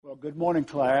Good morning,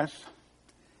 class.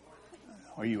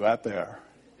 Are you out there?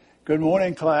 Good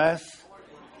morning, class.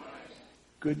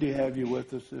 Good to have you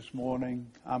with us this morning.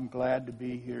 I'm glad to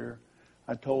be here.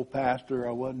 I told Pastor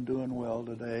I wasn't doing well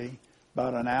today.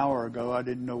 About an hour ago, I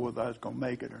didn't know whether I was going to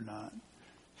make it or not.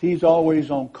 He's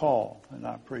always on call, and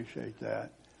I appreciate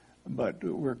that. But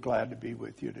we're glad to be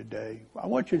with you today. I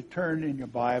want you to turn in your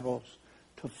Bibles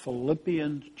to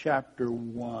Philippians chapter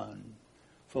 1.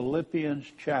 Philippians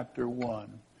chapter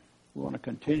 1. We want to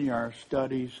continue our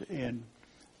studies in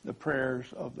the prayers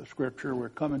of the Scripture. We're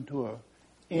coming to an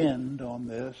end on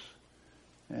this,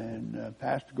 and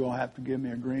Pastor's going to have to give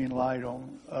me a green light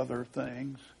on other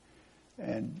things.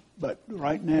 But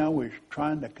right now we're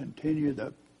trying to continue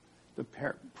the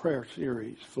prayer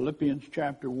series, Philippians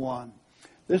chapter 1.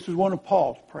 This is one of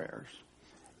Paul's prayers,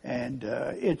 and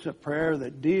it's a prayer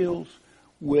that deals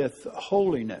with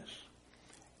holiness.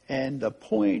 And the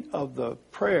point of the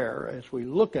prayer, as we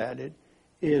look at it,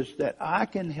 is that I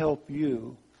can help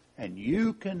you and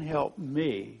you can help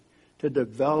me to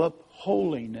develop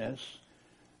holiness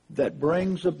that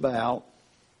brings about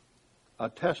a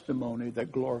testimony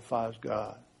that glorifies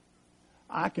God.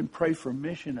 I can pray for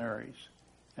missionaries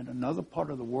in another part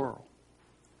of the world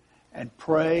and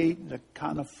pray the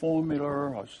kind of formula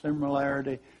or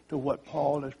similarity to what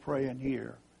Paul is praying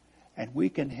here. And we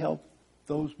can help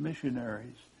those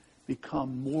missionaries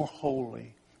become more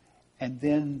holy and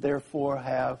then therefore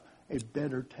have a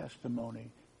better testimony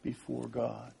before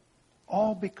God.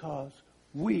 All because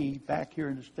we back here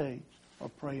in the States are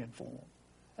praying for them.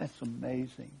 That's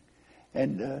amazing.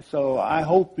 And so I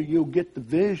hope you'll get the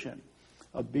vision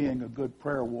of being a good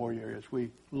prayer warrior as we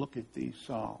look at these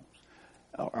psalms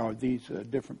or these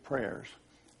different prayers.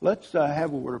 Let's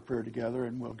have a word of prayer together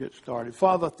and we'll get started.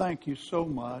 Father, thank you so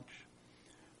much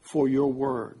for your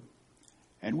word.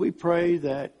 And we pray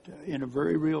that in a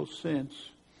very real sense,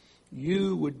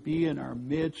 you would be in our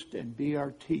midst and be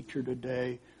our teacher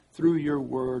today through your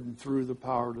word and through the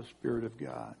power of the Spirit of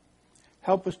God.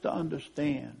 Help us to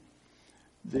understand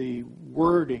the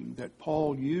wording that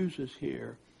Paul uses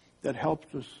here that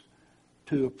helps us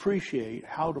to appreciate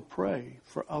how to pray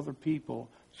for other people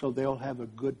so they'll have a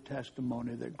good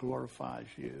testimony that glorifies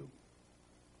you.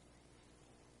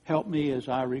 Help me as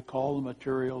I recall the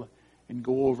material and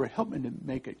go over it. Help me to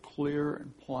make it clear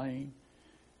and plain.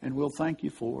 And we'll thank you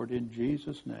for it in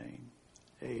Jesus' name.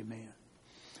 Amen.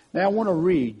 Now I want to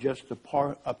read just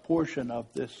a portion of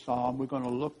this psalm. We're going to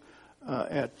look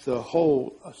at the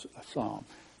whole psalm,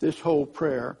 this whole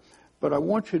prayer. But I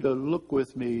want you to look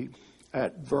with me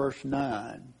at verse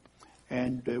 9.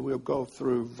 And we'll go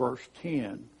through verse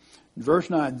 10. Verse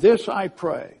 9, this I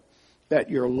pray, that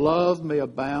your love may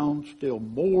abound still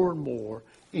more and more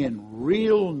in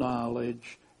real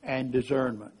knowledge and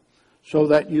discernment, so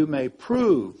that you may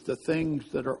prove the things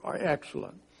that are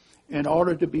excellent, in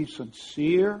order to be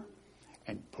sincere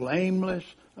and blameless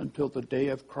until the day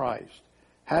of Christ,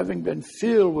 having been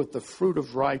filled with the fruit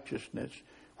of righteousness,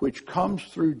 which comes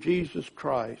through Jesus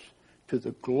Christ, to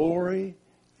the glory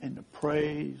and the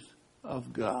praise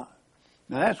of God.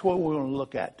 Now that's what we're going to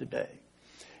look at today.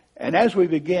 And as we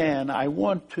begin, I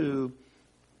want to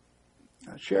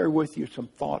share with you some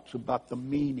thoughts about the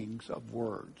meanings of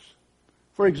words.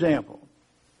 For example,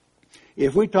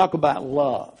 if we talk about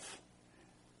love,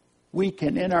 we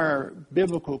can, in our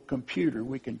biblical computer,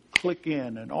 we can click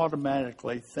in and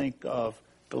automatically think of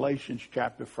Galatians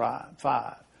chapter 5.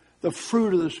 The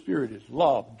fruit of the Spirit is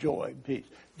love, joy, and peace.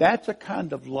 That's a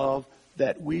kind of love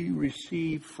that we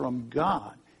receive from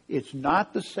God. It's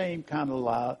not the same kind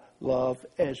of love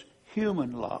as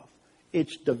human love.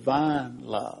 It's divine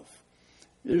love.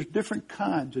 There's different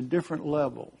kinds and different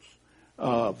levels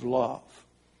of love.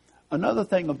 Another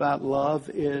thing about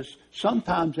love is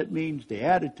sometimes it means the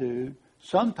attitude,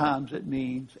 sometimes it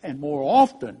means, and more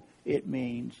often, it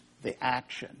means the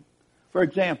action. For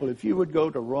example, if you would go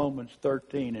to Romans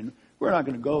 13, and we're not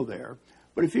going to go there,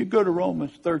 but if you go to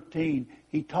Romans 13,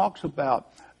 he talks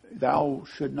about thou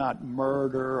should not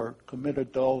murder or commit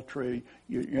adultery.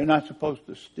 You're not supposed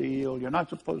to steal. You're not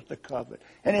supposed to covet.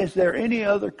 And is there any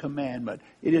other commandment?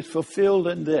 It is fulfilled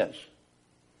in this.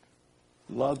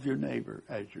 Love your neighbor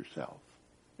as yourself.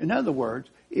 In other words,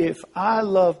 if I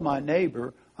love my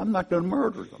neighbor, I'm not going to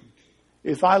murder them.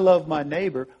 If I love my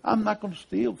neighbor, I'm not going to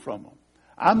steal from them.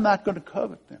 I'm not going to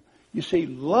covet them. You see,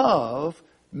 love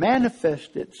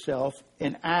manifests itself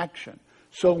in action.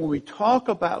 So when we talk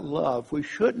about love, we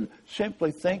shouldn't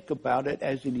simply think about it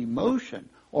as an emotion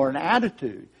or an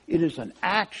attitude. It is an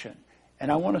action.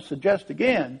 And I want to suggest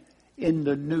again, in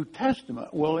the New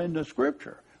Testament, in the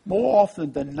Scripture, more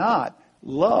often than not,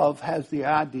 love has the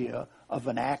idea of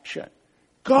an action.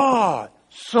 God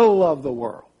so loved the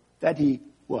world that he,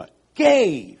 what?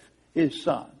 Gave his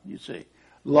son, you see.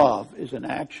 Love is an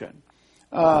action.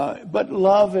 But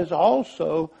love is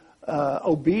also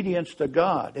obedience to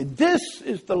God. And this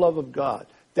is the love of God,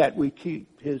 that we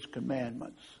keep his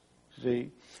commandments.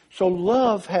 See? So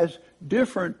love has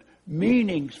different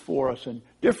meanings for us and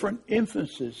different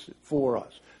emphasis for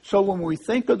us. So when we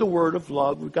think of the word of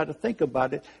love, we've got to think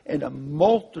about it in a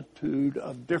multitude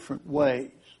of different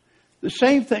ways. The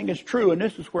same thing is true, and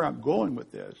this is where I'm going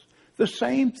with this. The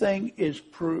same thing is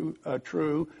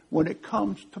true when it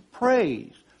comes to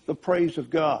praise, the praise of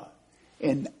God.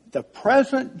 In the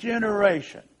present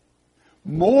generation,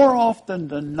 more often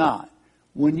than not,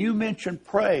 when you mention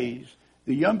praise,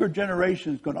 the younger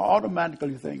generation is going to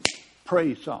automatically think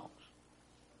praise songs.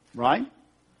 Right?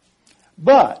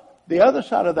 But the other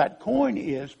side of that coin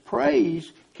is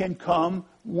praise can come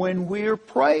when we're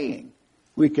praying.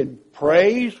 We can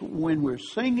praise when we're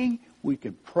singing. We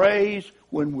can praise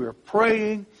when we're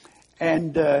praying.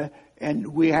 And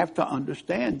we have to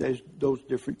understand those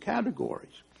different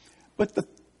categories. But the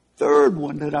third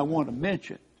one that I want to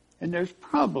mention, and there's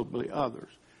probably others,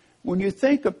 when you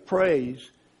think of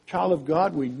praise, child of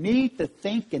God, we need to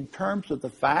think in terms of the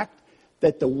fact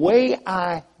that the way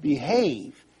I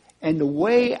behave and the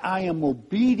way I am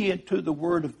obedient to the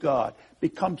Word of God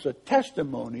becomes a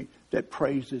testimony that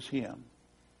praises Him.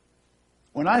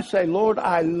 When I say, Lord,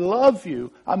 I love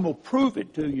you, I'm going to prove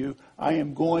it to you, I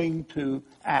am going to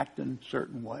act in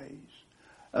certain ways.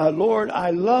 Lord, I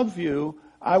love you,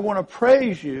 I want to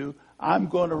praise you, I'm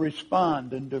going to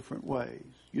respond in different ways.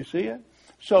 You see it?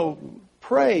 So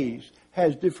praise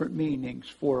has different meanings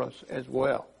for us as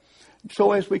well.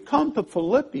 So as we come to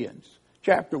Philippians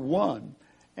chapter 1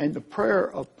 and the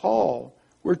prayer of Paul,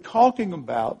 we're talking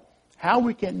about how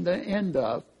we can end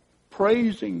up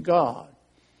praising God,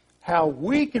 how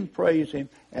we can praise Him,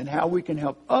 and how we can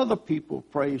help other people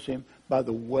praise Him by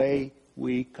the way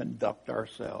we conduct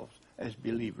ourselves as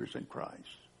believers in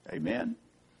Christ. Amen?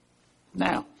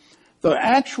 Now, the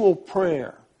actual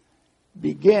prayer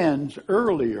begins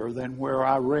earlier than where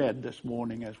I read this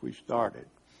morning as we started.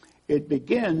 It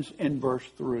begins in verse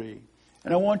 3.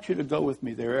 And I want you to go with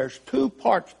me there. There's two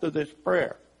parts to this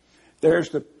prayer. There's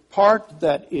the part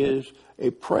that is a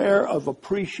prayer of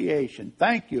appreciation.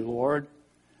 Thank you, Lord.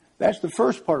 That's the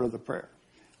first part of the prayer.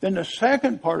 Then the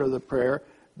second part of the prayer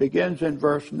begins in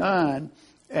verse 9,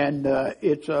 and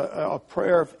it's a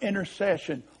prayer of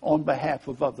intercession on behalf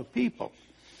of other people.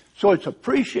 So it's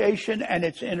appreciation and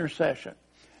it's intercession.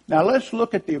 Now let's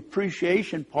look at the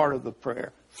appreciation part of the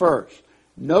prayer first.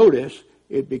 Notice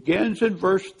it begins in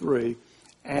verse 3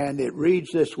 and it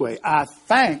reads this way. I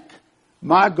thank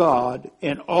my God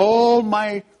in all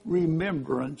my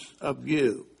remembrance of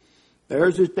you.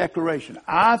 There's his declaration.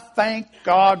 I thank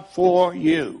God for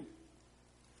you.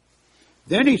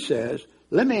 Then he says,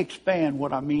 let me expand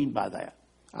what I mean by that.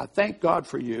 I thank God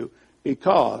for you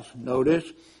because, notice,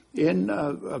 in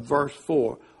verse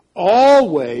 4,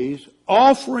 always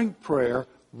offering prayer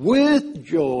with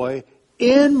joy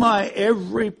in my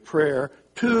every prayer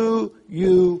to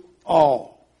you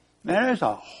all. Now, there's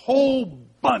a whole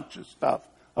bunch of stuff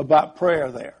about prayer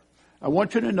there. I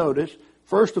want you to notice,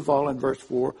 first of all, in verse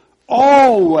 4,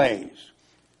 always.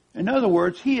 In other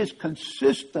words, he is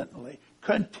consistently,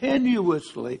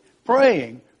 continuously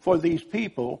praying for these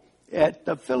people at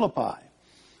Philippi.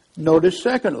 Notice,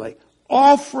 secondly,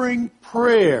 offering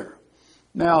prayer.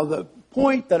 Now, the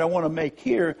point that I want to make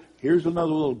here, here's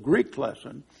another little Greek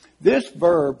lesson. This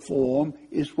verb form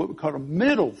is what we call a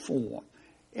middle form.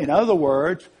 In other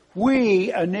words,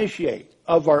 we initiate.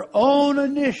 Of our own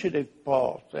initiative,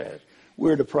 Paul says,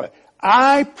 we're to pray.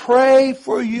 I pray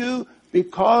for you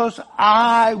because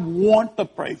I want to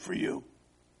pray for you.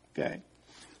 Okay?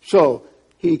 So,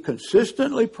 he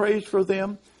consistently prays for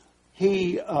them.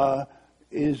 He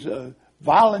is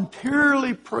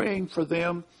voluntarily praying for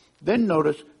them. Then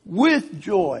notice, with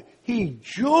joy. He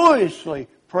joyously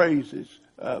praises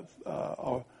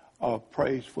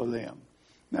praise for them.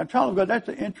 Now, child of God, that's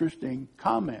an interesting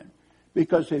comment.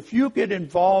 Because if you get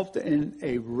involved in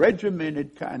a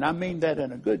regimented, and I mean that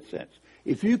in a good sense,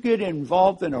 if you get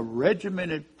involved in a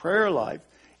regimented prayer life,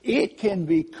 it can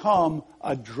become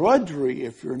a drudgery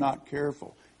if you're not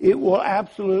careful. It will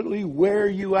absolutely wear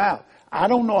you out. I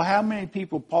don't know how many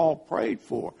people Paul prayed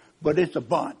for, but it's a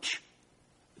bunch.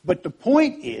 But the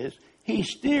point is, he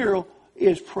still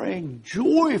is praying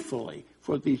joyfully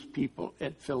for these people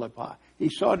at Philippi. He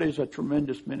saw it as a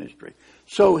tremendous ministry.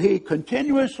 So he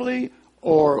continuously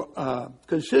or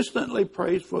consistently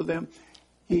prays for them.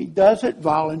 He does it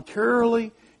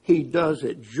voluntarily. He does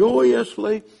it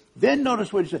joyously. Then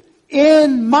notice what he says,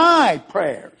 in my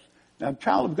prayers. Now,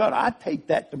 child of God, I take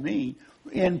that to mean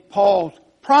in Paul's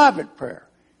private prayer.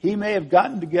 He may have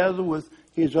gotten together with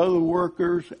his other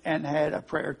workers and had a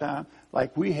prayer time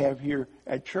like we have here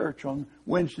at church on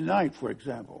Wednesday night, for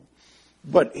example.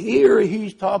 But here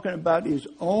he's talking about his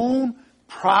own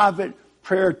private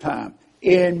prayer time.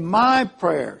 In my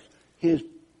prayers,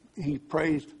 he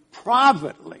prays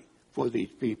privately for these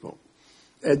people.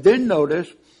 And then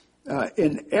notice,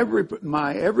 in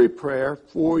every prayer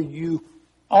for you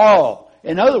all.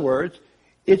 In other words,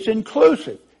 it's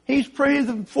inclusive. He's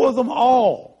praying for them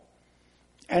all.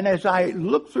 And as I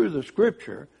look through the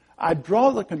scripture, I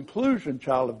draw the conclusion,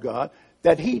 child of God,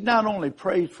 that he not only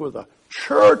prays for the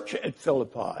church at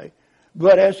Philippi,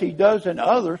 but as he does in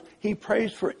others, he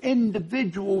prays for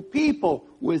individual people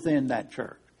within that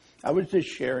church. I was just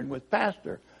sharing with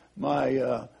Pastor,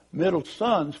 my middle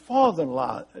son's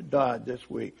father-in-law died this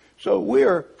week. So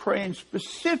we're praying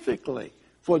specifically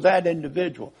for that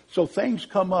individual. So things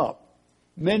come up,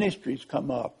 ministries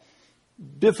come up,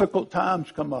 difficult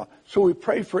times come up. So we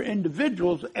pray for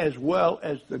individuals as well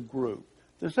as the group.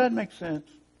 Does that make sense?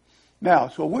 Now,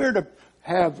 so we're to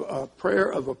have a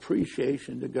prayer of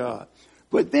appreciation to God.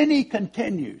 But then he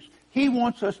continues. He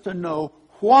wants us to know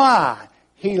why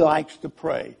he likes to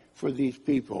pray for these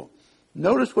people.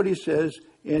 Notice what he says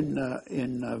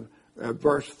in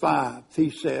verse 5. He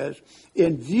says,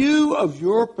 in view of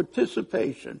your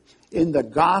participation in the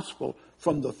gospel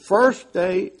from the first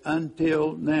day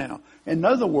until now. In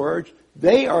other words,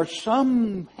 they are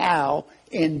somehow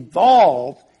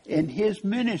involved in his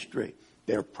ministry.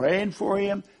 They're praying for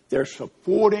him. They're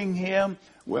supporting him.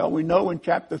 Well, we know in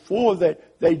chapter 4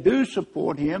 that they do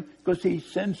support him because he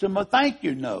sends them a thank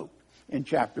you note in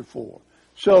chapter 4.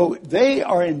 So they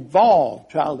are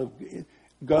involved, child of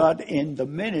God, in the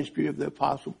ministry of the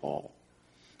Apostle Paul.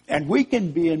 And we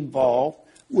can be involved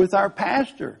with our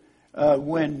pastor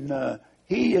when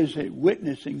he is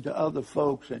witnessing to other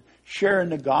folks and sharing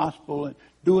the gospel and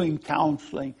doing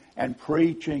counseling and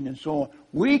preaching and so on.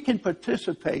 We can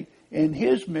participate in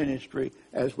his ministry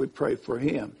as we pray for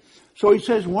him. So he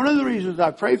says, one of the reasons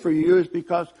I pray for you is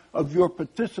because of your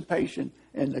participation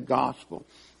in the gospel.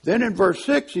 Then in verse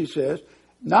 6 he says,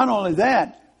 not only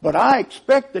that, but I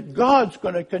expect that God's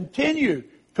going to continue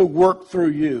to work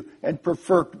through you and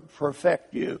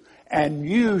perfect you and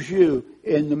use you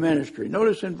in the ministry.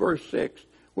 Notice in verse 6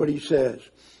 what he says.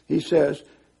 He says,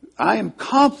 I am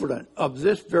confident of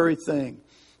this very thing,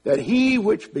 that he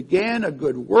which began a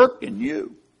good work in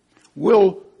you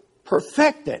will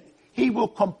perfect it. He will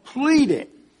complete it,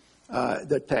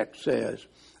 the text says,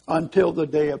 until the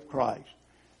day of Christ.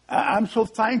 I'm so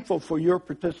thankful for your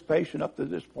participation up to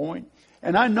this point.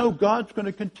 And I know God's going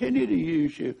to continue to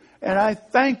use you. And I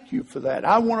thank you for that.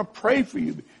 I want to pray for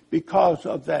you because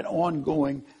of that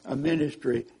ongoing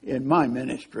ministry in my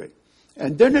ministry.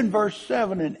 And then in verse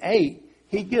 7 and 8,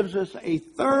 he gives us a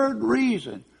third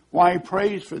reason why he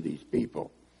prays for these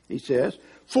people. He says,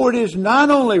 for it is not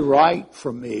only right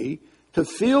for me to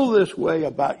feel this way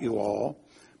about you all,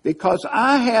 because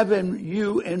I have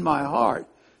you in my heart,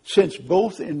 since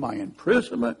both in my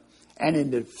imprisonment and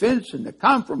in defense and the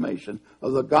confirmation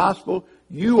of the gospel,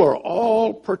 you are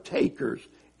all partakers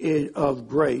of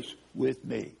grace with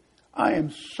me. I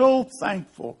am so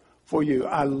thankful for you.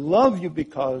 I love you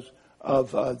because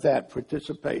of that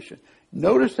participation.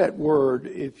 Notice that word,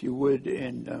 if you would,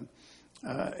 in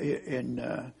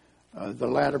the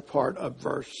latter part of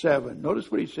verse 7. Notice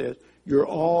what he says. You're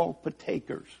all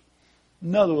partakers.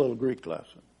 Another little Greek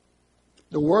lesson.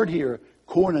 The word here,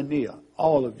 koinonia,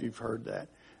 all of you've heard that.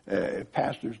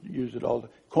 Pastors use it all.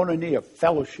 Koinonia,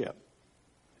 fellowship.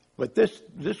 But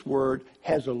this word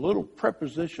has a little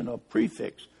prepositional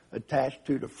prefix attached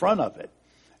to the front of it.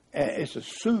 It's a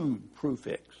soon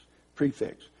prefix.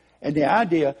 And the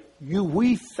idea,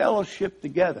 we fellowship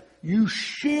together. You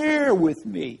share with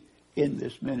me in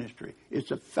this ministry.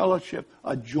 It's a fellowship,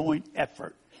 a joint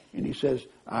effort. And he says,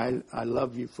 I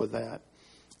love you for that.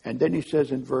 And then he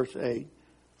says in verse 8,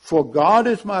 for God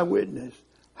is my witness,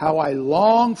 how I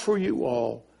long for you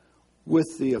all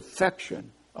with the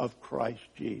affection of Christ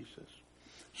Jesus.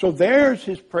 So there's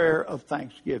his prayer of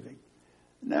thanksgiving.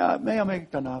 Now, may I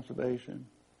make an observation?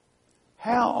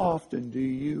 How often do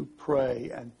you pray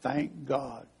and thank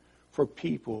God for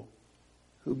people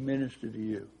who minister to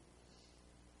you?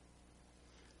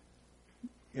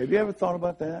 Have you ever thought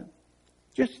about that?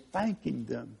 Just thanking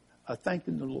them,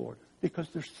 thanking the Lord because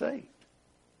they're saved.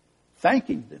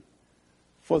 Thanking them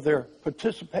for their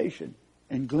participation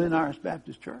in Glen Iris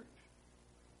Baptist Church.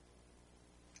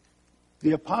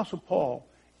 The Apostle Paul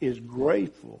is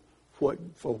grateful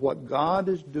for what God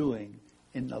is doing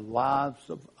in the lives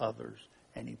of others,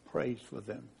 and he prays for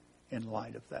them in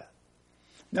light of that.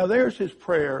 Now there's his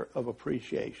prayer of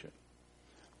appreciation.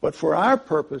 But for our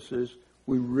purposes,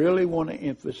 we really want to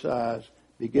emphasize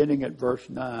beginning at verse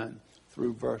 9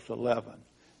 through verse 11.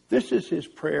 This is his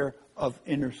prayer of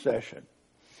intercession.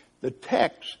 The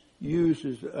text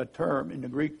uses a term in the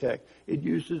Greek text. It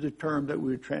uses a term that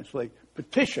we would translate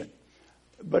petition.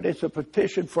 But it's a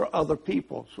petition for other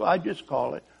people. So I just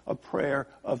call it a prayer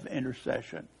of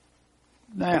intercession.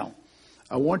 Now,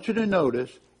 I want you to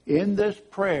notice in this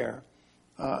prayer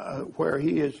where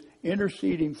he is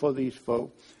interceding for these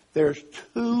folk, there's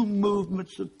two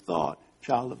movements of thought,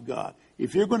 child of God.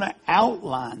 If you're going to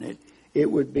outline it, it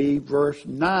would be verse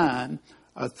 9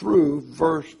 through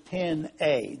verse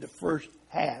 10a, the first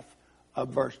half of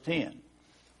verse 10.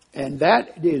 And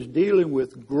that is dealing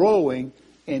with growing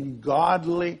in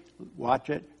godly, watch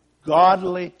it,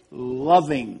 godly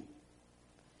loving.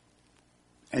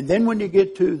 And then when you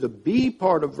get to the B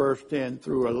part of verse 10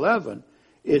 through 11,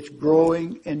 it's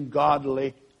growing in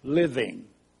godly living.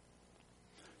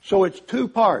 So it's two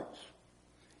parts.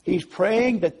 He's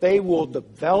praying that they will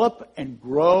develop and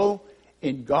grow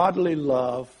in godly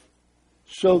love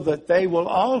so that they will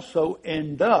also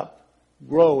end up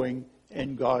growing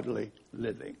in godly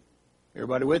living.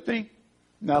 Everybody with me?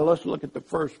 Now let's look at the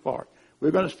first part.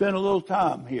 We're going to spend a little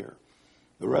time here,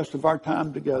 the rest of our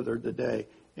time together today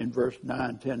in verse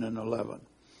 9, 10, and 11.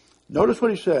 Notice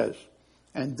what he says.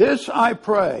 And this I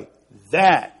pray,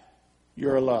 that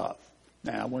your love.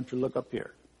 Now I want you to look up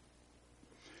here.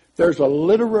 There's a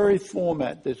literary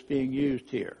format that's being used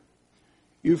here.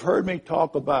 You've heard me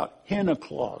talk about hina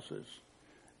clauses.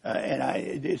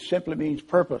 It simply means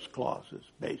purpose clauses,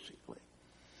 basically.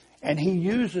 And he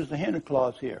uses the hina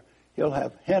clause here. He'll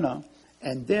have hina,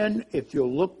 and then if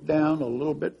you'll look down a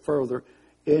little bit further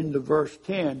into verse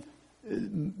 10,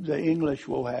 the English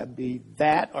will have be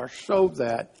that or so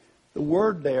that. The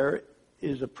word there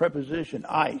is a preposition,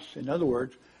 ice. In other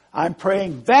words, I'm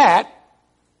praying that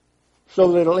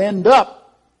so that it'll end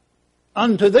up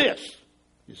unto this.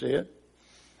 You see it?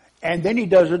 And then he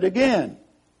does it again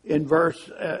in verse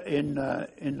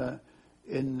verse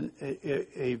 10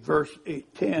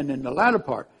 in the latter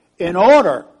part. In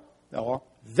order, or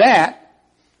that,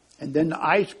 and then the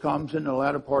ice comes in the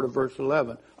latter part of verse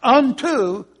 11,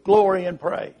 unto glory and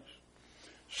praise.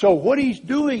 So what he's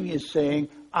doing is saying,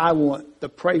 I want to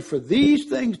pray for these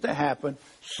things to happen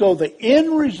so the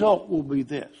end result will be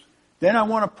this. Then I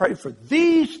want to pray for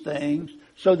these things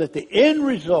so that the end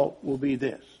result will be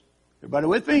this. Everybody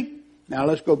with me? Now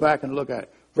let's go back and look at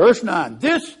it. Verse 9,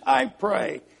 this I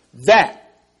pray, that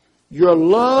your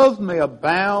love may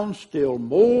abound still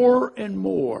more and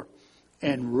more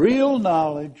in real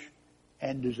knowledge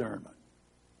and discernment.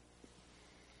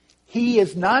 He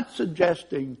is not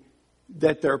suggesting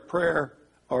that their prayer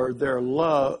or their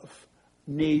love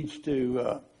needs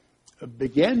to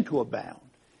begin to abound.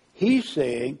 He's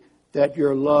saying that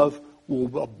your love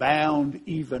will abound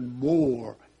even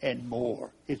more and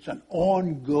more. It's an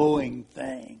ongoing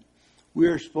thing.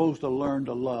 We're supposed to learn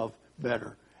to love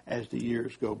better as the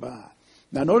years go by.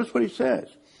 Now notice what he says.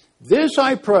 This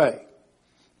I pray,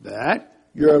 that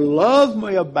your love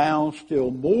may abound still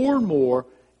more and more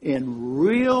in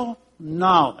real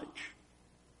knowledge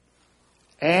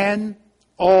and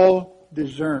all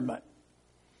discernment.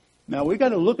 Now we got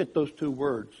to look at those two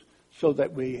words so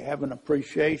that we have an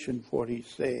appreciation for what he's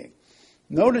saying.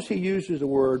 Notice he uses the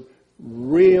word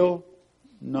real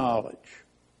knowledge.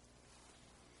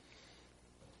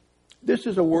 This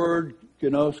is a word,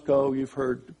 gnosko, you've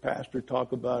heard the pastor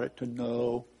talk about it, to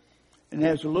know. And it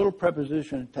has a little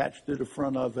preposition attached to the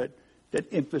front of it that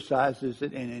emphasizes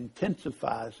it and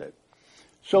intensifies it.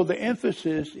 So the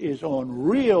emphasis is on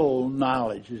real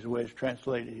knowledge, is the way it's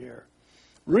translated here.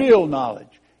 Real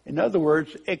knowledge. In other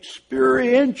words,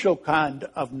 experiential kind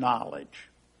of knowledge.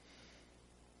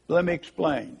 Let me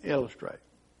explain, illustrate.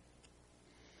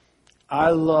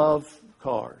 I love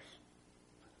cars.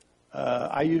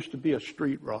 I used to be a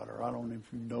street rodder. I don't know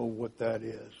if you know what that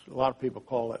is. A lot of people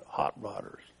call it hot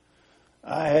rodders.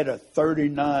 I had a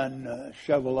 39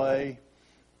 Chevrolet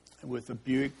with a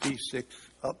Buick V6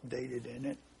 updated in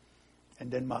it.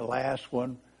 And then my last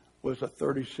one was a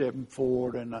 37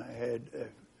 Ford, and I had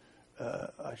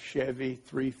a Chevy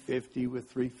 350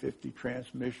 with 350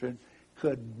 transmission.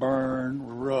 Could burn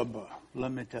rubber,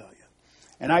 let me tell you.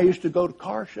 And I used to go to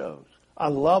car shows. I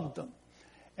loved them.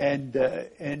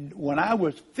 And when I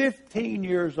was 15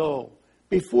 years old,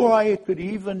 before I could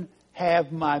even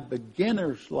have my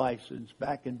beginner's license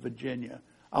back in Virginia,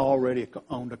 I already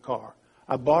owned a car.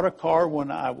 I bought a car when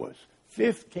I was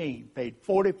 15, paid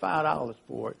 $45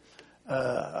 for it,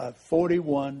 a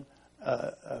 41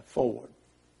 Ford.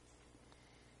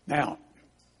 Now,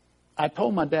 I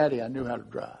told my daddy I knew how to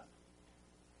drive.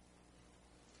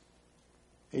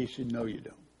 He said, no, you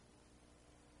don't.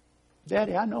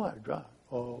 Daddy, I know how to drive.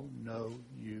 Oh, no,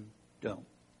 you don't.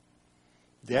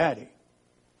 Daddy,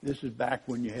 this is back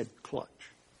when you had clutch.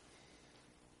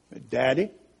 Daddy,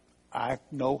 I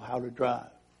know how to drive.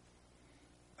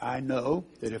 I know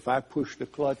that if I push the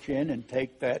clutch in and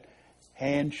take that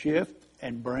hand shift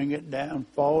and bring it down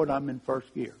forward, I'm in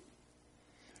first gear.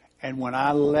 And when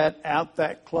I let out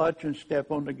that clutch and step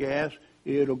on the gas,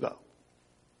 it'll go.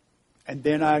 And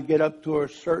then I get up to a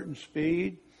certain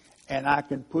speed, and I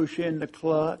can push in the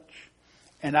clutch,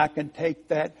 and I can take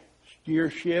that gear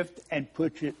shift and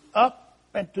push it up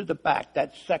and to the back,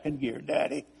 that second gear,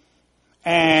 Daddy.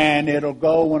 And it'll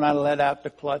go when I let out the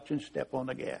clutch and step on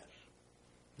the gas.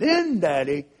 Then,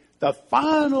 Daddy, the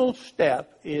final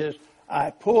step is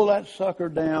I pull that sucker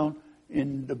down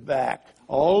in the back,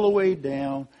 all the way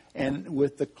down, and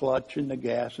with the clutch and the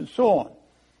gas and so on.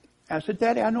 I said,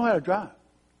 Daddy, I know how to drive.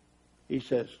 He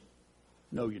says,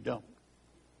 no, you don't.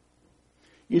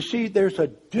 You see, there's a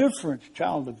difference,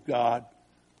 child of God,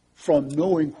 from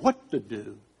knowing what to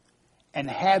do and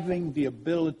having the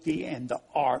ability and the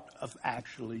art of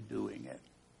actually doing it.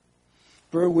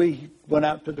 Where we went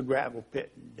out to the gravel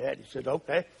pit, and Daddy said,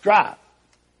 okay, drive.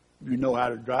 You know how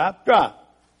to drive? Drive.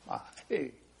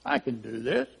 Hey, I can do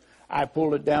this. I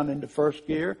pulled it down into first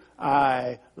gear.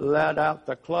 I let out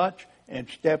the clutch and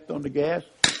stepped on the gas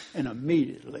and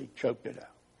immediately choked it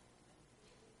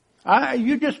out.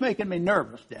 You're just making me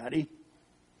nervous, Daddy.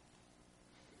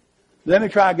 Let me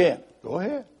try again. Go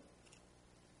ahead.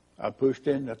 I pushed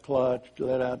in the clutch,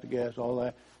 let out the gas, all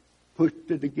that. Pushed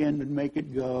it again to make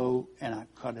it go, and I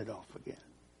cut it off again.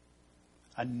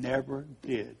 I never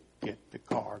did get the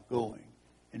car going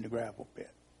in the gravel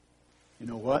pit. You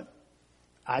know what?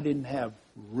 I didn't have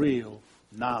real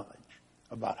knowledge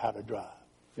about how to drive.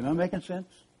 Am I making sense?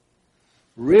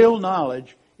 Real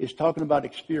knowledge is talking about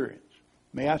experience.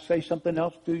 May I say something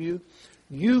else to you?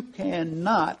 You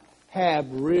cannot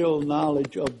have real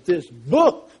knowledge of this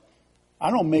book. I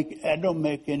don't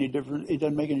make any difference. It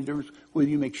doesn't make any difference whether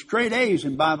you make straight A's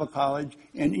in Bible college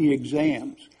and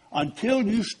exams. Until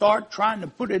you start trying to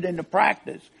put it into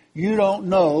practice, you don't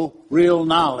know real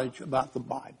knowledge about the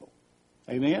Bible.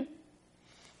 Amen?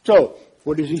 So,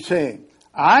 what is he saying?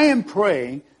 I am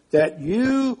praying that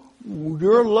your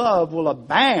love will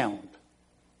abound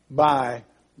by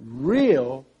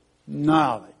real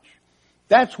knowledge.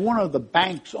 That's one of the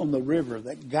banks on the river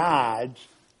that guides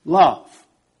love.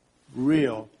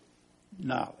 Real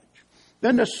knowledge.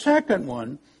 Then the second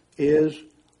one is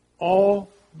all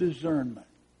discernment.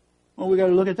 Well, we got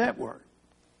to look at that word.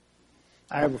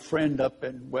 I have a friend up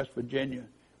in West Virginia,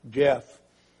 Jeff.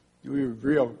 We were a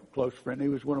real close friend. He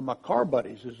was one of my car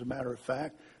buddies, as a matter of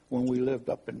fact, when we lived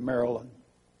up in Maryland.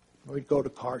 We'd go to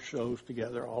car shows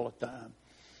together all the time.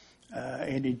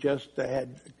 And he just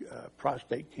had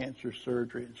prostate cancer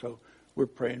surgery, and so we're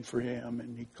praying for him,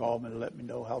 and he called me to let me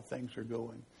know how things are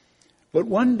going. But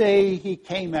one day he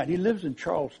came out. He lives in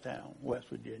Charlestown, West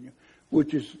Virginia,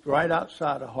 which is right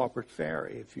outside of Harper's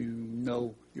Ferry. If you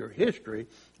know your history,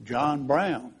 John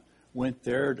Brown went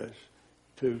there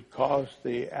to cause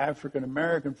the African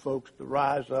American folks to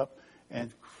rise up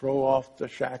and throw off the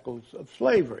shackles of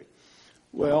slavery.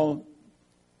 Well,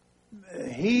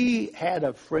 he had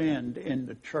a friend in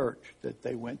the church that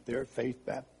they went there, Faith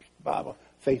Bible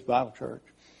Church,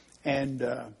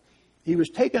 and he was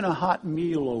taking a hot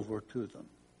meal over to them.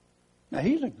 Now,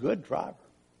 he's a good driver.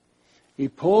 He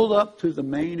pulled up to the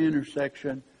main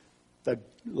intersection. The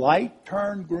light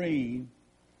turned green,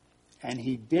 and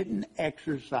he didn't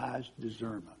exercise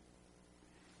discernment.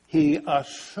 He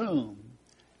assumed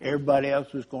everybody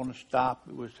else was going to stop.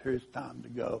 It was his time to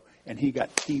go, and he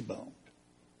got T-boned.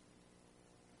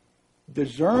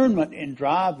 Discernment in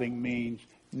driving means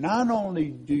not only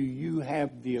do you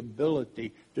have the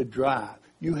ability to drive,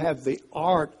 you have the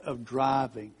art of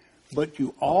driving, but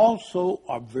you also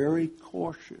are very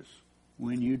cautious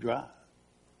when you drive.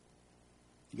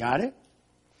 Got it?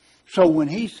 So when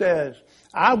he says,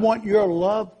 I want your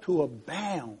love to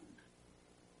abound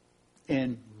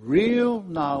in real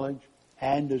knowledge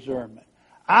and discernment.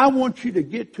 I want you to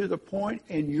get to the point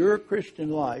in your Christian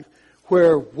life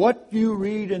where what you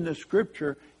read in the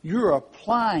Scripture, you're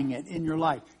applying it in your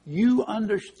life. You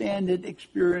understand it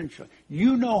experientially.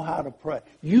 You know how to pray.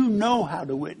 You know how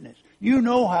to witness. You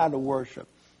know how to worship,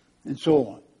 and so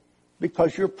on,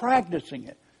 because you're practicing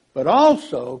it. But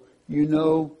also, you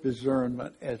know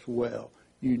discernment as well.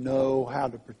 You know how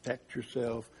to protect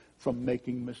yourself from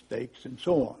making mistakes and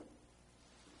so on.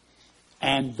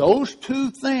 And those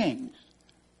two things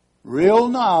real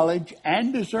knowledge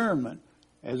and discernment,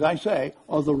 as I say,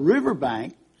 are the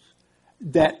riverbanks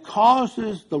that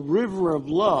causes the river of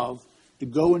love to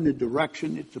go in the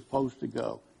direction it's supposed to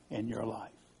go in your life.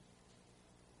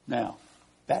 Now,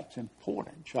 that's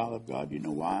important, child of God. You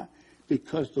know why?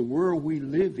 Because the world we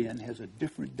live in has a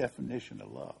different definition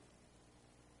of love.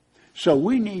 So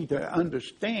we need to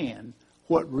understand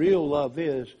what real love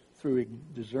is through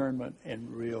discernment and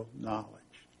real knowledge.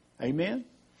 Amen?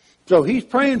 So he's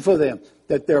praying for them,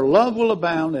 that their love will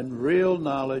abound in real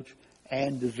knowledge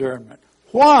and discernment.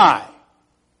 Why?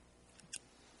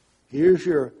 Here's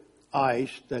your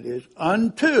ice, that is,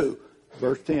 unto,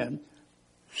 verse 10,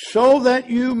 so that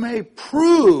you may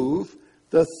prove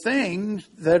the things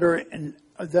that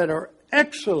are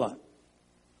excellent.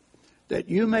 That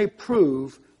you may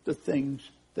prove the things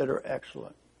that are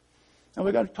excellent. Now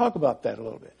we've got to talk about that a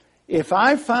little bit. If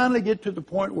I finally get to the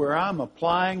point where I'm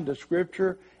applying the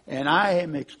Scripture and I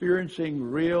am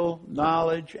experiencing real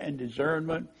knowledge and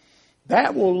discernment,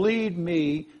 that will lead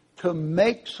me to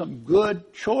make some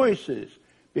good choices,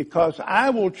 because I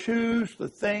will choose the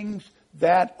things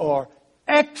that are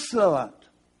excellent.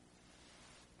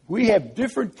 We have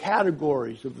different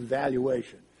categories of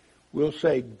evaluation. We'll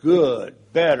say good,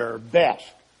 better,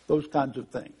 best, those kinds of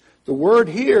things. The word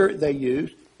here they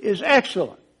use is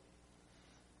excellent.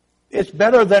 It's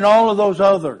better than all of those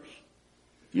others.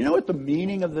 You know what the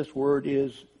meaning of this word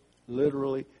is,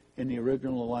 literally, in the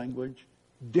original language?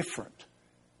 Different.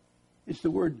 It's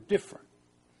the word different.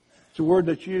 It's a word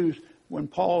that's used when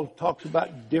Paul talks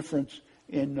about difference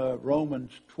in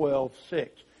Romans 12:6.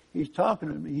 He's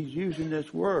using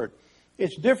this word.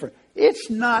 It's different. It's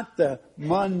not the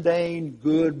mundane,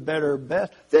 good, better,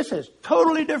 best. This is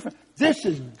totally different. This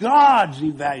is God's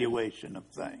evaluation of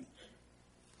things.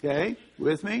 Okay?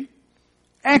 With me?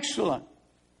 Excellent.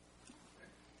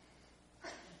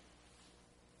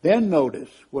 Then notice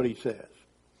what he says.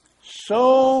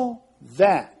 So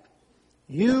that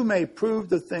you may prove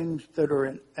the things that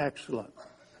are excellent,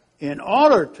 in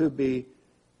order to be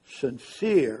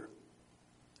sincere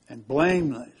and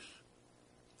blameless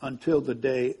until the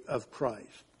day of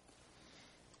Christ.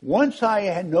 Once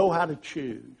I know how to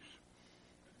choose,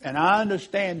 and I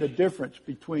understand the difference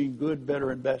between good,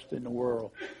 better, and best in the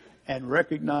world, and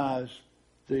recognize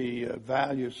the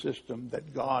value system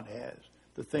that God has,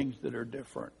 the things that are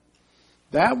different,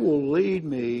 that will lead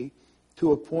me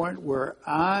to a point where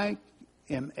I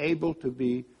am able to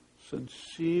be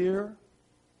sincere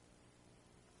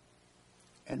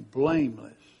and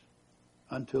blameless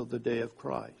until the day of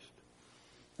Christ.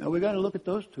 Now we've got to look at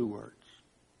those two words.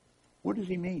 What does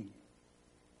he mean?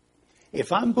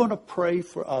 If I'm going to pray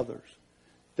for others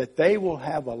that they will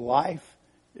have a life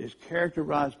that is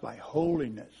characterized by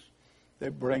holiness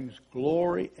that brings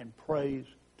glory and praise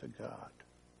to God,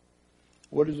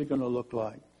 what is it going to look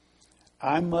like?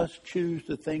 I must choose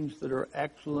the things that are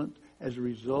excellent as a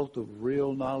result of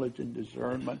real knowledge and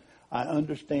discernment. I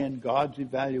understand God's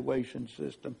evaluation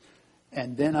system,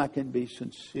 and then I can be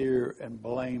sincere and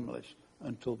blameless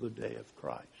until the day of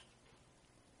Christ.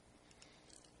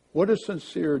 What does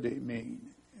sincerity mean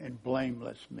and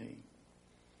blameless mean?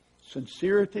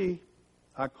 Sincerity,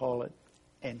 I call it,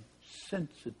 and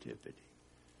sensitivity.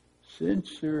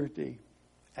 Sincerity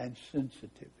and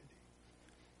sensitivity.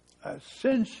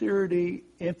 Sincerity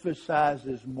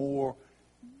emphasizes more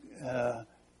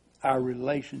our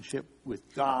relationship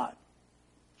with God.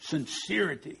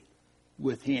 Sincerity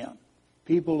with Him.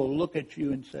 People will look at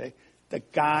you and say, the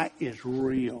guy is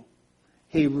real.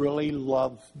 He really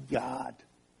loves God.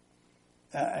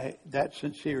 That's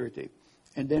sincerity.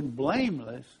 And then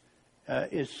blameless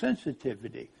is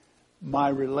sensitivity. My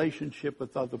relationship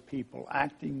with other people,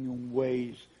 acting in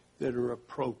ways that are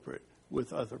appropriate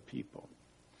with other people.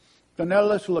 So now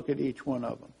let's look at each one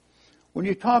of them. When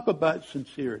you talk about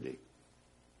sincerity,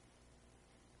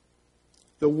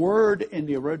 the word in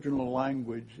the original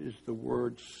language is the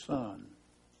word sun.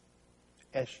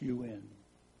 S-U-N.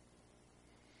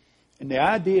 And the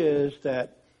idea is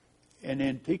that in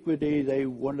antiquity,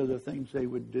 one of the things they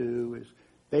would do is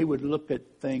they would look at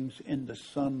things in the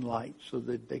sunlight so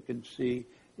that they can see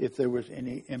if there was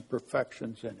any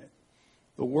imperfections in it.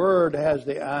 The word has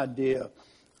the idea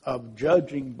of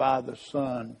judging by the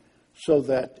sun so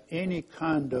that any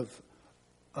kind of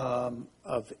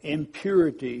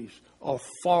impurities or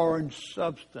foreign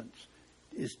substance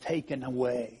is taken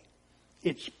away.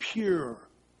 It's pure.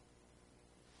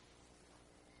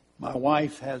 My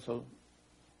wife had,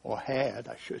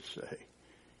 I should say,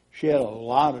 she had a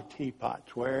lot of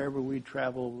teapots. Wherever we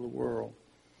traveled the world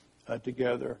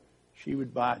together, she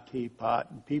would buy a teapot,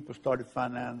 and people started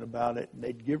finding out about it, and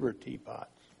they'd give her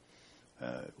teapots.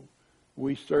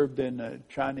 We served in a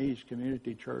Chinese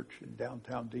community church in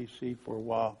downtown D.C. for a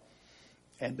while,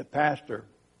 and the pastor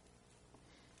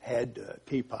had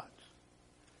teapots.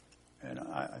 And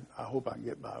I hope I can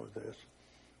get by with this.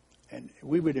 And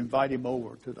we would invite him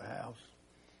over to the house,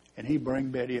 and he'd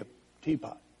bring Betty a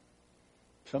teapot,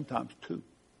 sometimes two.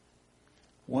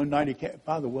 One night he came,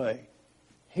 by the way,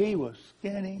 he was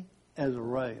skinny as a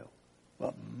rail,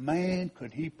 but man,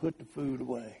 could he put the food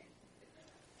away.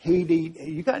 He'd eat,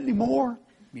 you got any more?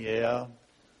 Yeah.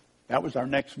 That was our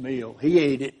next meal. He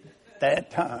ate it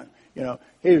that time. You know,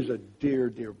 he was a dear,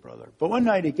 dear brother. But one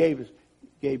night he gave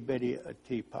Betty a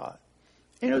teapot.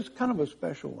 And it was kind of a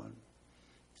special one.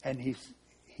 And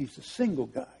he's a single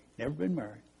guy, never been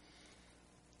married.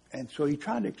 And so he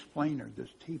tried to explain her this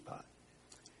teapot.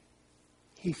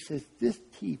 He says, this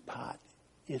teapot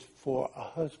is for a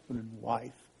husband and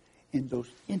wife in those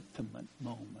intimate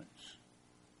moments.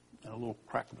 And a little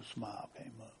crack of a smile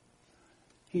came up.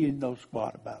 He didn't know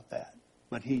squat about that,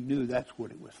 but he knew that's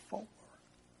what it was for.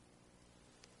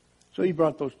 So he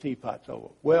brought those teapots over.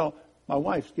 Well, my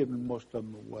wife's given most of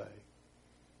them away.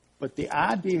 But the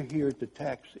idea here at the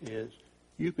text is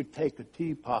you could take a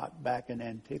teapot back in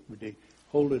antiquity,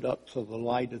 hold it up to the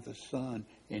light of the sun,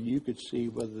 and you could see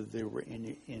whether there were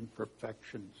any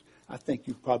imperfections. I think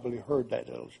you've probably heard that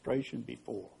illustration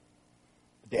before.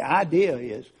 The idea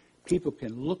is people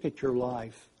can look at your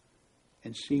life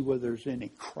and see whether there's any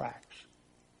cracks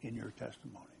in your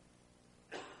testimony.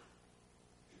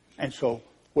 And so,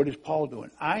 what is Paul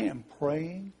doing? I am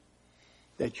praying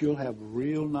that you'll have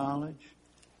real knowledge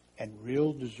and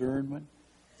real discernment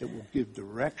that will give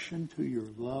direction to your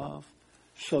love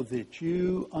so that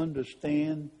you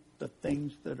understand the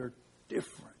things that are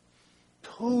different,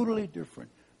 totally different,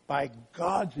 by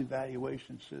God's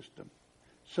evaluation system,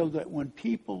 so that when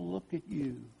people look at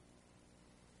you,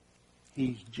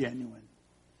 He's genuine.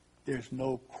 There's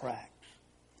no cracks.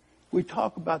 We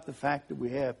talk about the fact that we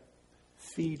have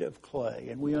feet of clay,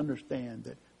 and we understand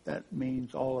that that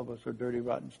means all of us are dirty,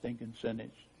 rotten, stinking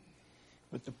sinners.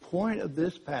 But the point of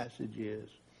this passage is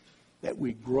that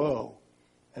we grow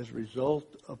as a result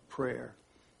of prayer.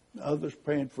 Others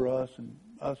praying for us and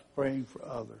us praying for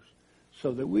others.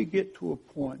 So that we get to a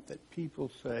point that people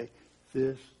say,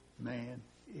 this man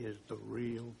is the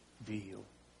real deal.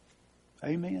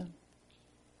 Amen?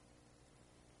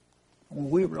 When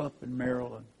we were up in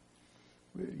Maryland,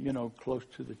 close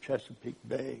to the Chesapeake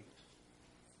Bay,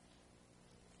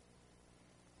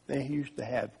 they used to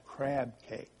have crab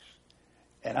cakes.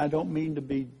 And I don't mean to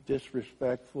be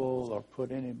disrespectful or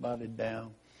put anybody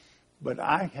down, but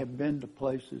I have been to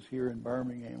places here in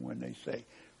Birmingham when they say,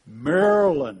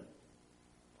 Maryland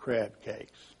crab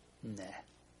cakes. Nah.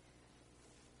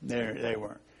 They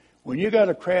weren't. When you got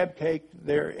a crab cake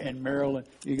there in Maryland,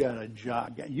 you got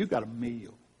a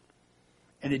meal.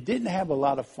 And it didn't have a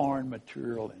lot of foreign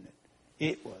material in it.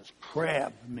 It was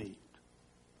crab meat.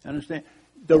 Understand?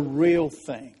 The real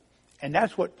thing. And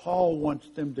that's what Paul wants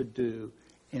them to do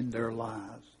in their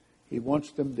lives. He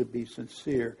wants them to be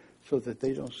sincere so that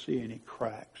they don't see any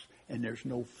cracks and there's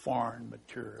no foreign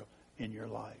material in your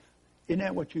life. Isn't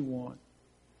that what you want?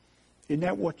 Isn't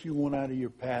that what you want out of your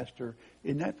pastor?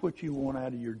 Isn't that what you want out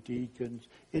of your deacons?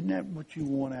 Isn't that what you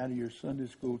want out of your Sunday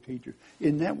school teachers?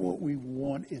 Isn't that what we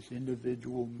want as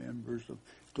individual members of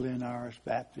Glen Iris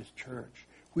Baptist Church?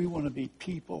 We want to be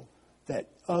people that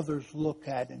others look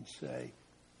at and say,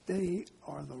 they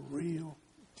are the real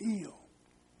deal.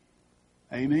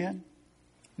 Amen?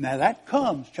 Now that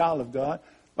comes, child of God,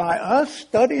 by us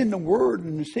studying the Word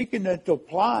and seeking that to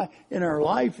apply in our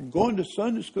life and going to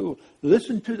Sunday school,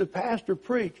 listen to the pastor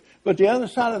preach. But the other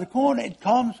side of the coin, it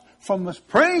comes from us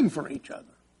praying for each other.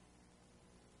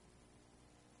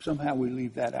 Somehow we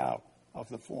leave that out of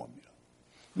the formula.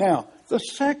 Now, the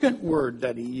second word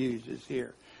that he uses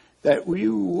here, that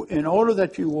in order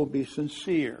that you will be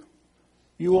sincere,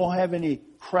 you won't have any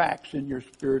cracks in your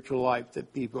spiritual life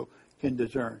that people can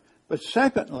discern. But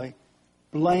secondly,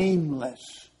 blameless.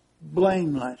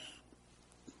 Blameless.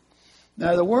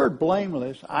 Now, the word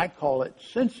blameless, I call it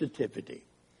sensitivity.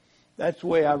 That's the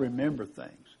way I remember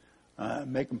things.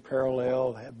 Make them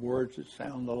parallel, have words that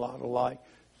sound a lot alike.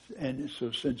 And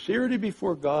so sincerity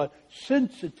before God,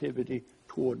 sensitivity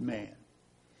toward man.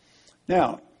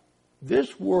 Now,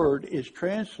 this word is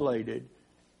translated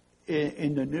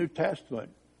in the New Testament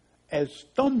as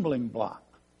stumbling block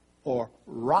or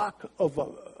rock of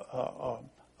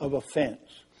offense.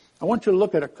 I want you to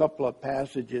look at a couple of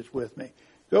passages with me.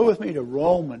 Go with me to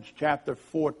Romans chapter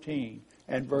 14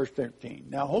 and verse 13.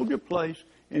 Now hold your place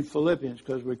in Philippians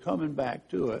because we're coming back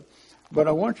to it. But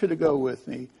I want you to go with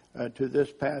me to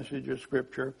this passage of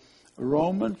Scripture.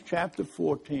 Romans chapter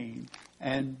 14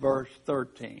 and verse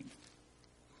 13.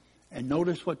 And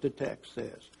notice what the text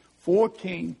says.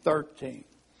 14:13.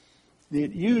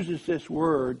 It uses this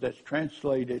word that's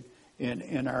translated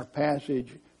in our passage,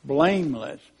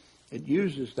 blameless. It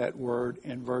uses that word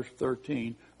in verse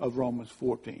 13 of Romans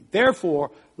 14.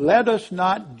 Therefore, let us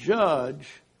not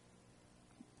judge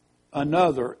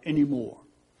another anymore,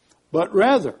 but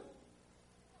rather,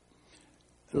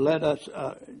 let us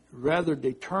rather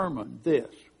determine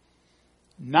this,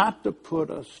 not to put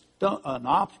an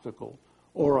obstacle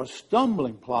or a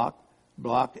stumbling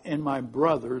block in my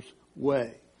brother's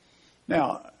way.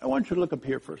 Now, I want you to look up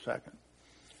here for a second.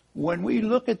 When we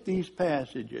look at these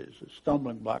passages, a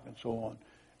stumbling block and so on,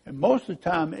 and most of the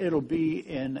time it'll be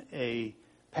in a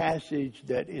passage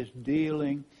that is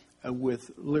dealing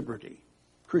with liberty,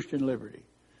 Christian liberty,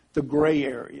 the gray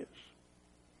areas.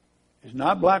 It's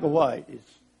not black or white.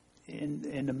 It's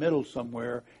in the middle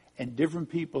somewhere, and different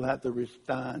people have to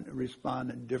respond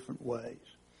in different ways.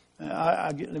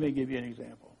 Let me give you an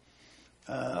example.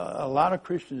 A lot of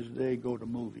Christians today go to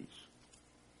movies.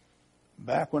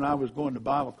 Back when I was going to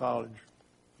Bible college,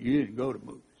 you didn't go to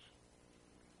movies.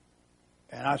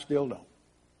 And I still don't.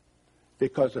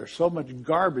 Because there's so much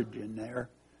garbage in there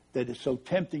that is so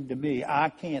tempting to me. I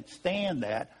can't stand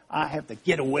that. I have to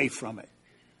get away from it.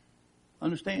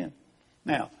 Understand?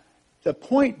 Now, the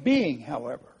point being,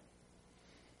 however,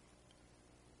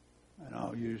 and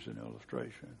I'll use an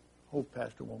illustration. Hope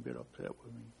Pastor won't get upset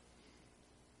with me.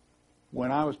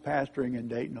 When I was pastoring in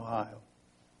Dayton, Ohio,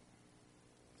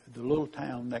 the little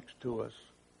town next to us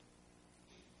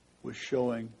was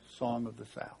showing Song of the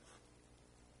South.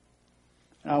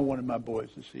 And I wanted my boys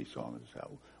to see Song of the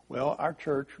South. Well, our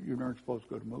church, you weren't supposed to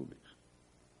go to movies.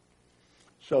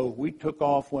 So we took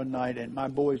off one night, and my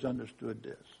boys understood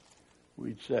this.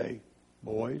 We'd say,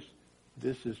 boys,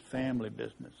 this is family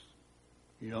business.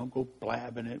 You don't go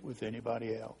blabbing it with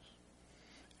anybody else.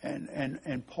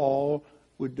 And Paul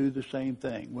would do the same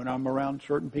thing. When I'm around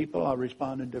certain people, I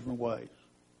respond in different ways.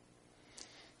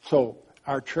 So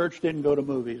our church didn't go to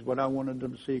movies. What I wanted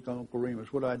them to see, Uncle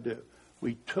Remus, what did I do?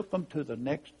 We took them to the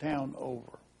next town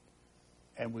over,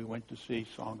 and we went to see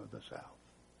Song of the South.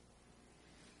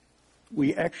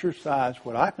 We exercised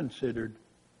what I considered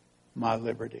my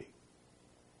liberty.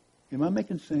 Am I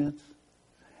making sense?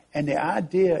 And the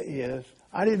idea is,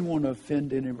 I didn't want to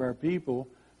offend any of our people,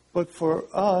 but for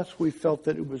us, we felt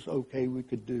that it was okay. We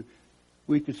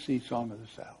could see Song of the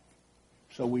South.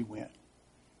 So we went.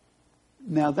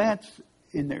 Now that's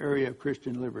in the area of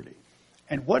Christian liberty.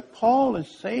 And what Paul is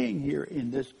saying here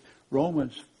in this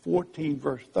Romans 14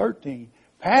 verse 13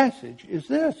 passage is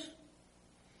this.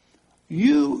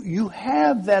 You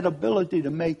have that ability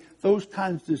to make those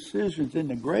kinds of decisions in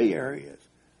the gray areas,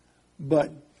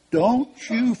 but don't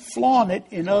you flaunt it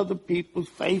in other people's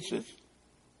faces.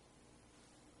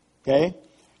 Okay?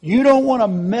 You don't want to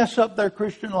mess up their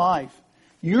Christian life.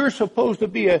 You're supposed to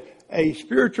be a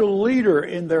spiritual leader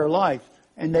in their life,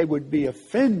 and they would be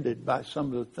offended by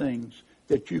some of the things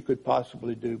that you could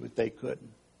possibly do, but they couldn't.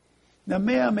 Now,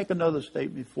 may I make another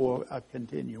statement before I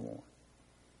continue on?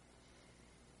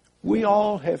 We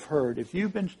all have heard, if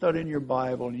you've been studying your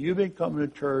Bible and you've been coming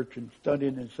to church and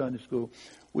studying in Sunday school,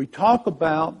 we talk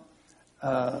about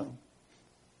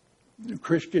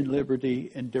Christian liberty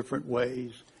in different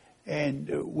ways. And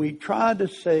we try to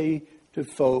say to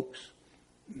folks,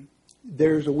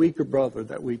 there's a weaker brother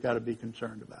that we've got to be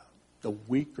concerned about. The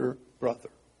weaker brother.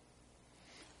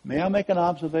 May I make an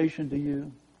observation to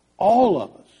you? All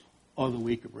of us are the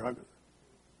weaker brother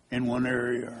in one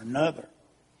area or another.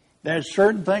 There's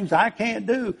certain things I can't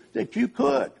do that you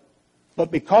could.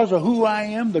 But because of who I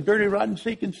am, the dirty, rotten,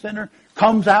 seeking sinner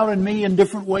comes out in me in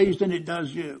different ways than it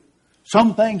does you.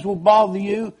 Some things will bother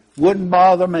you, wouldn't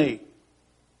bother me.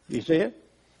 You see it?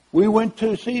 We went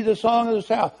to see the Song of the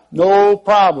South. No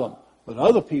problem. But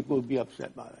other people would be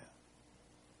upset by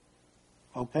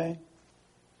that. Okay?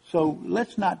 So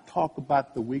let's not talk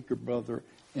about the weaker brother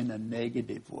in a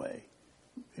negative way.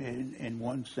 In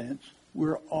one sense,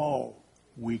 we're all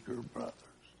weaker brothers.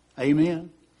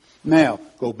 Amen? Now,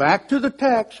 go back to the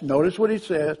text. Notice what he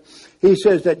says. He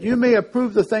says that you may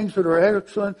approve the things that are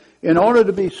excellent in order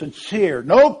to be sincere.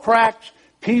 No cracks.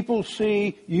 People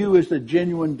see you as the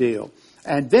genuine deal.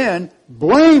 And then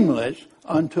blameless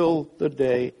until the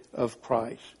day of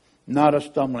Christ. Not a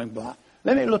stumbling block.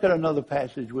 Let me look at another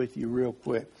passage with you real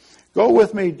quick. Go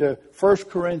with me to 1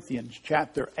 Corinthians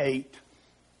chapter 8.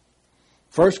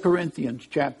 1 Corinthians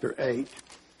chapter 8.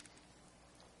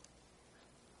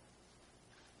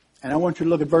 And I want you to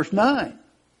look at verse 9.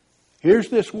 Here's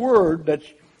this word that's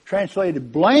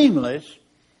translated blameless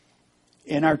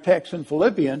in our text in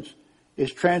Philippians.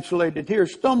 is translated here,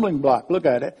 stumbling block. Look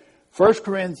at it. 1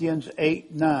 Corinthians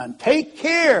 8:9. Take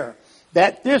care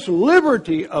that this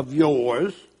liberty of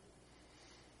yours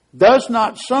does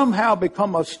not somehow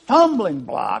become a stumbling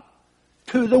block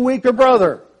to the weaker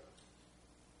brother.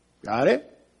 Got it?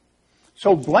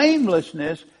 So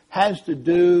blamelessness has to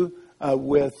do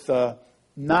with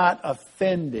not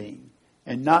offending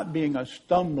and not being a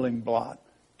stumbling block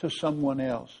to someone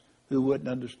else who wouldn't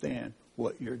understand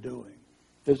what you're doing.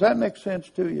 Does that make sense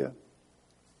to you?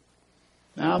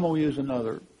 Now I'm going to use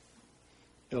another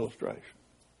illustration.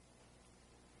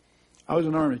 I was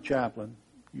an Army chaplain.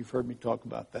 You've heard me talk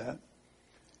about that.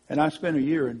 And I spent a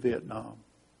year in Vietnam.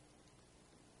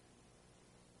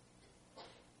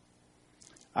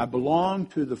 I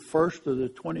belonged to the 1st of the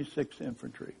 26th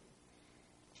Infantry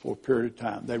for a period of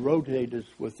time. They rotated us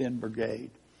within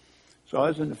brigade. So I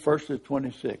was in the 1st of the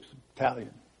 26th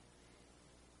Battalion.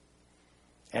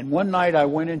 And one night I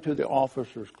went into the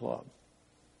officers' club.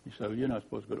 He said, "You're not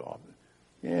supposed to go to office."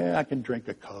 "Yeah, I can drink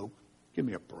a Coke. Give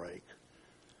me a break."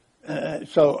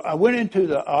 So I went into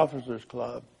the officers'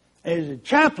 club, and he said,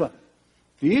 "Chaplain,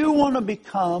 do you want to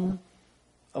become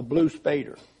a blue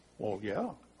spader?" "Well, yeah,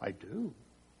 I do.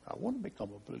 I want to become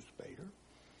a blue spader."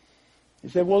 He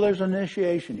said, "Well, there's an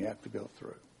initiation you have to go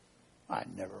through."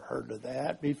 I'd never heard of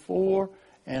that before,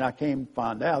 and I came to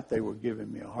find out they were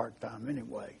giving me a hard time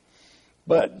anyway.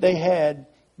 But they had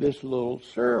this little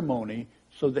ceremony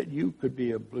so that you could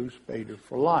be a blue spader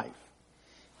for life.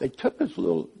 They took this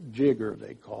little jigger,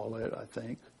 they call it, I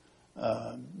think,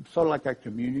 sort of like our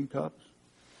communion cups,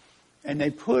 and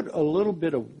they put a little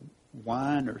bit of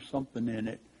wine or something in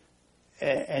it,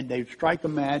 and they'd strike a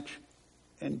match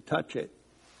and touch it,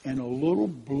 and a little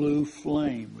blue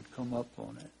flame would come up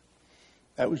on it.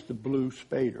 That was the blue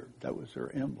spader. That was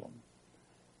their emblem.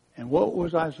 And what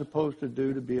was I supposed to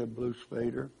do to be a blue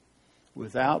spader?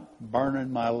 Without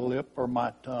burning my lip or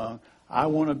my tongue, I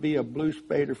want to be a blue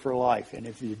spader for life. And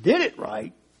if you did it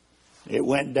right, it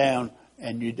went down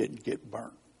and you didn't get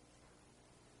burnt.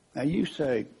 Now you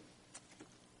say,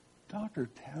 "Dr.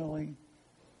 Talley,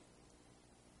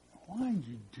 why did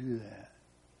you do that?"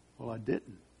 Well, I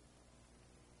didn't.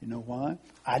 You know why?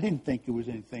 I didn't think there was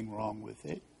anything wrong with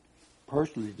it,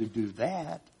 personally, to do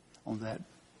that in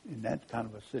that kind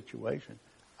of a situation.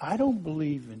 I don't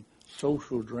believe in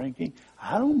social drinking.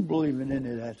 I don't believe in any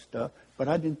of that stuff, but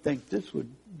I didn't think this would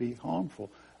be harmful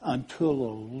until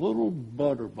a little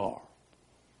butter bar.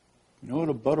 You know what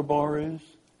a butter bar is?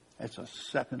 That's a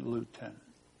second lieutenant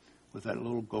with that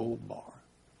little gold bar.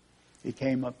 He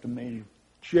came up to me,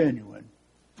 genuine,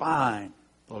 fine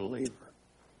believer.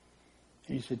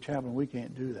 He said, "Chaplain, we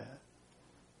can't do that."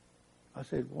 I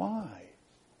said, "Why?"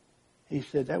 He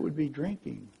said, "That would be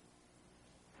drinking."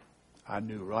 I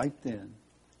knew right then,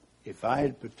 if I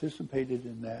had participated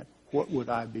in that, what would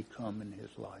I become in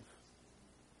his life?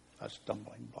 A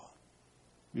stumbling block.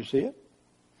 You see it?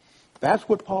 That's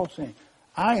what Paul's saying.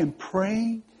 I am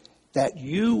praying that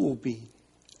you will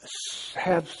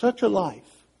have such a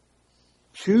life,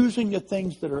 choosing the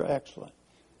things that are excellent,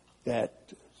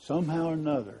 that somehow or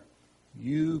another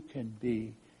you can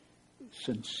be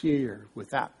sincere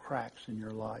without cracks in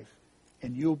your life,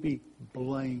 and you'll be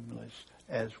blameless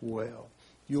as well.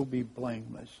 You'll be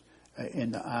blameless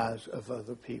in the eyes of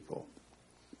other people.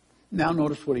 Now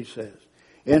notice what he says.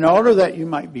 In order that you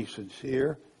might be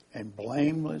sincere and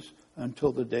blameless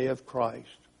until the day of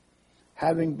Christ,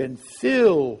 having been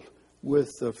filled with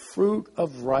the fruit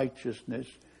of righteousness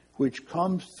which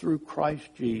comes through Christ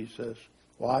Jesus.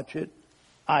 Watch it.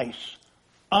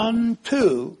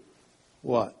 Unto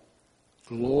what?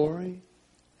 Glory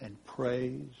and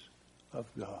praise of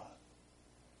God.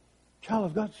 Child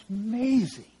of God, it's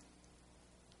amazing.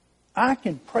 I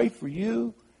can pray for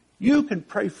you. You can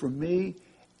pray for me.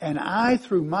 And I,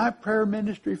 through my prayer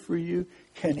ministry for you,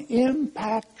 can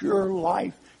impact your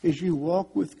life as you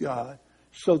walk with God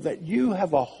so that you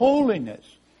have a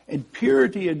holiness and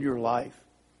purity in your life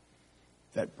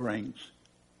that brings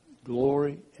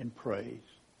glory and praise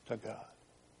to God.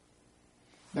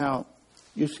 Now,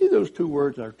 you see those two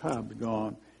words, our time is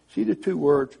gone. See the two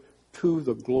words, to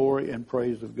the glory and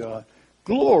praise of God.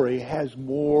 Glory has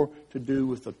more to do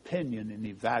with opinion and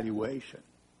evaluation,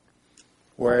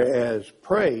 whereas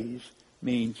praise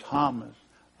means homage.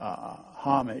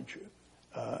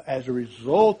 As a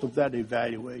result of that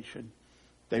evaluation,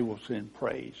 they will send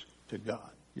praise to God.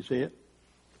 You see it?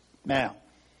 Now,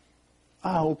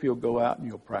 I hope you'll go out and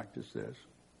you'll practice this.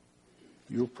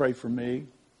 You'll pray for me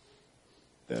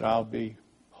that I'll be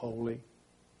holy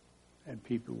and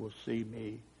people will see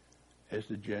me as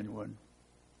the genuine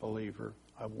believer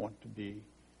I want to be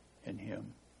in Him.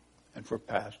 And for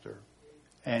Pastor,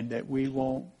 and that we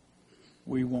won't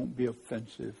be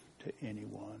offensive to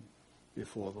anyone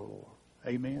before the Lord.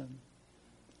 Amen.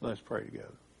 Let's pray together.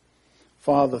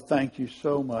 Father, thank you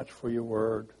so much for your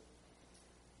word.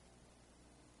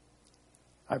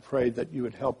 I pray that you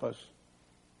would help us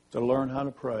to learn how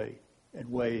to pray in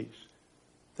ways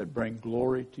that bring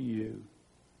glory to you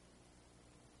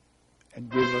and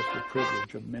give us the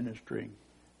privilege of ministering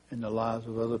in the lives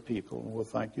of other people. And we'll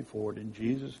thank you for it in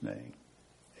Jesus' name.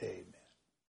 Amen.